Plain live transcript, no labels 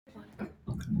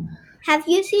Have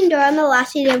you seen Dora and the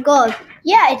Lost City of Gold?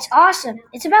 Yeah, it's awesome.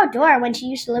 It's about Dora when she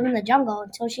used to live in the jungle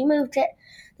until she moved to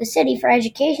the city for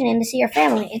education and to see her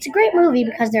family. It's a great movie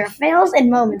because there are fails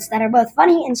and moments that are both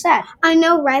funny and sad. I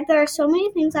know, right? There are so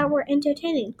many things that were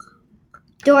entertaining.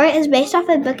 Dora is based off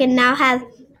a book and now has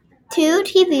 2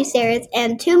 TV series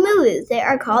and 2 movies. They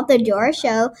are called The Dora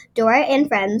Show, Dora and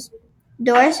Friends,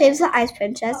 Dora Saves the Ice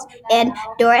Princess, and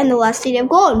Dora and the Lost City of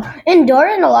Gold. In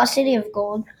Dora and the Lost City of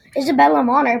Gold, Isabella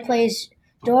Moner plays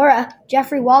Dora,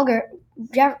 Jeffrey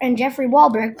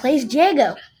Wahlberg plays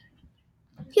Jago.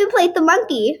 Who played the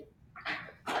monkey?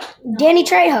 Danny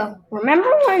Trejo. Remember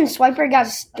when Swiper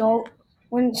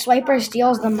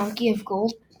steals the monkey of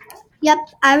gold? Yep,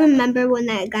 I remember when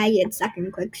that guy gets stuck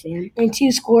in quicksand. And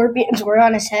 2 scorpions were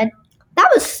on his head. That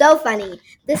was so funny.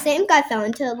 The same guy fell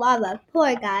into the lava.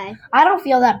 Poor guy. I don't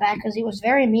feel that bad because he was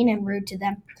very mean and rude to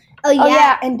them. Oh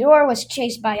yeah, and Dora was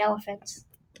chased by elephants.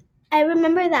 I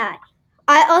remember that.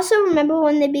 I also remember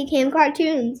when they became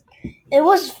cartoons. It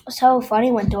was so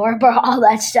funny when Dora brought all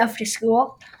that stuff to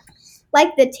school.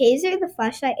 Like the taser, the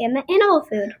flashlight, and the animal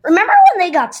food. Remember when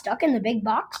they got stuck in the big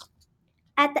box?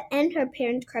 At the end, her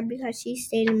parents cried because she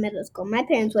stayed in middle school. My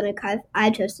parents wouldn't cry if I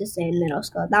chose to stay in middle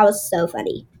school. That was so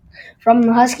funny. From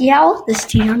the Husky Howl, this is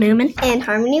Tijaan Newman. And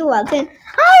Harmony Walton.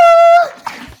 Hi!